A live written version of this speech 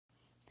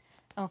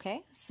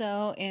Okay,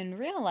 so in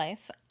real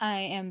life, I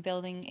am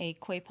building a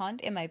koi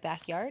pond in my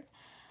backyard.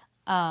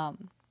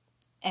 Um,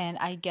 and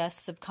I guess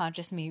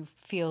subconscious me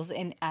feels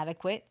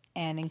inadequate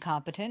and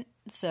incompetent.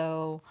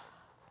 So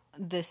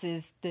this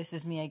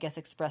is me, I guess,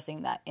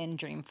 expressing that in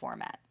dream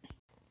format.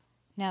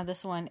 Now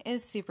this one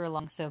is super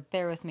long, so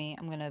bear with me.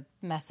 I'm gonna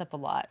mess up a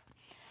lot.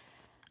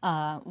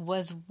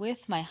 Was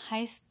with my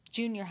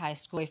junior high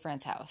school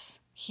boyfriend's house.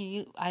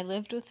 I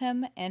lived with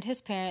him and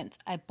his parents.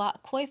 I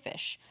bought koi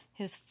fish.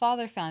 His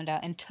father found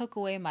out and took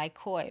away my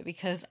koi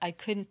because I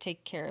couldn't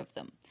take care of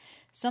them.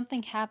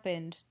 Something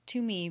happened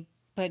to me,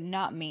 but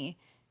not me,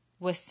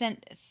 was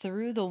sent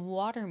through the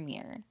water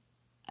mirror.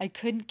 I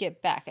couldn't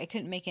get back. I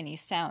couldn't make any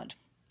sound.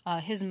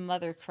 His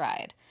mother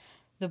cried.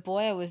 The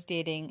boy I was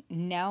dating,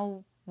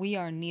 now we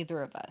are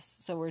neither of us,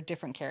 so we're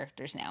different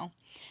characters now,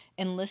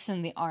 enlists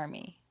in the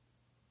army.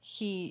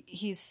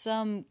 He's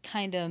some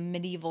kind of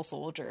medieval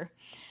soldier.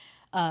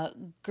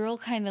 Girl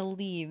kind of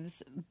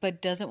leaves,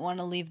 but doesn't want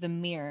to leave the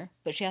mirror,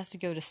 but she has to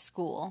go to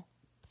school.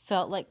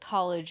 Felt like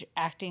college,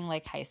 acting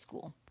like high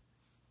school.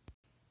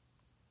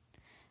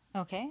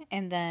 Okay,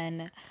 and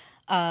then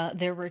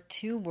there were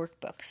two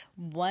workbooks.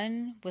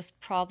 One was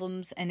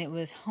problems and it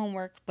was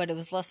homework, but it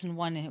was lesson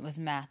one and it was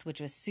math,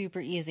 which was super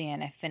easy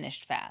and I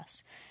finished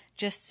fast.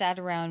 Just sat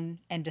around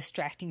and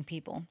distracting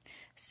people.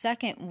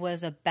 Second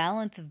was a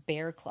balance of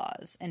bear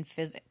claws and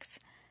physics.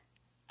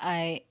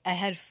 I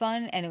had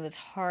fun and it was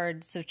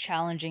hard, so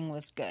challenging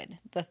was good.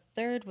 The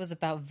third was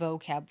about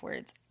vocab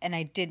words, and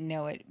I didn't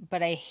know it,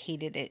 but I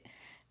hated it.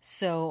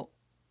 So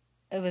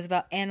it was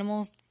about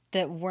animals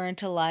that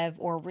weren't alive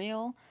or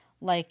real,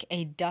 like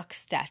a duck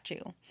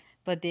statue.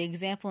 But the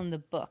example in the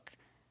book,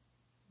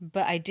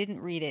 but I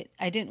didn't read it.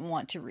 I didn't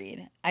want to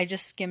read. I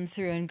just skimmed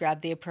through and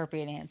grabbed the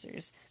appropriate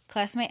answers.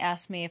 Classmate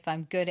asked me if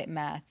I'm good at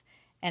math,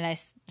 and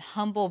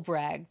humble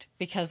bragged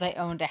because I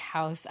owned a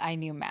house I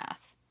knew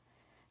math.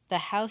 The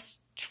house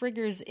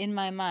triggers in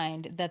my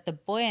mind that the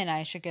boy and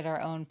I should get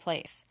our own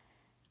place.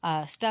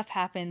 Stuff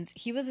happens.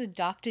 He was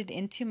adopted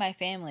into my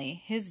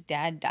family. His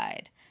dad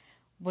died.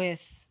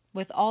 With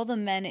all the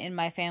men in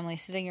my family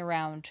sitting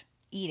around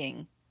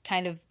eating,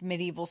 kind of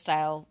medieval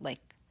style, like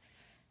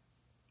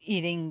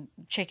eating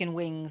chicken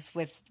wings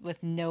with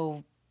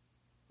no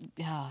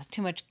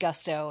too much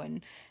gusto and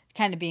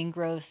kind of being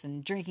gross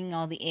and drinking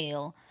all the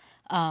ale.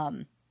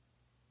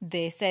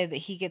 They say that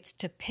he gets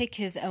to pick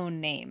his own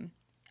name.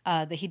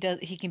 That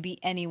he can be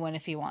anyone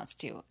if he wants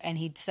to, and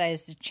he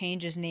decides to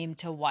change his name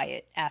to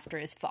Wyatt after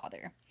his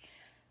father.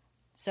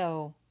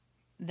 So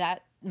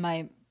that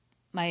my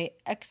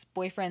ex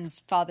boyfriend's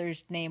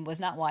father's name was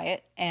not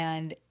Wyatt,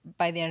 and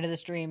by the end of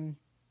this dream,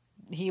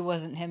 he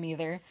wasn't him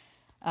either.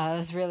 It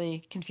was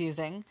really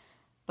confusing.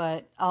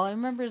 But all I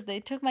remember is they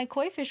took my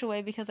koi fish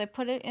away because I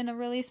put it in a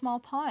really small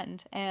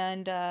pond,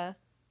 and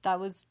that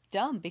was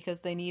dumb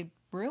because they need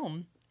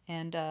room.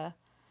 And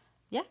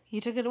yeah, he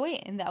took it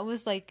away, and that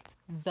was like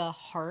the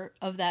heart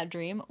of that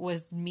dream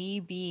was me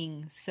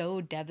being so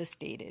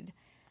devastated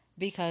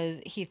because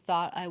he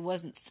thought I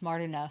wasn't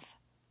smart enough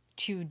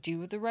to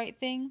do the right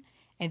thing,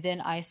 and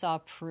then I saw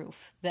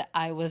proof that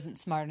I wasn't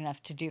smart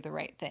enough to do the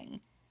right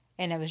thing,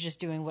 and I was just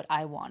doing what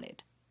I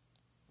wanted.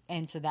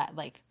 And so that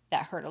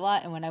hurt a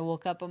lot, and when I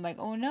woke up I'm like,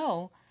 "Oh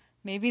no,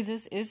 maybe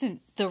this isn't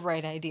the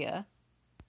right idea."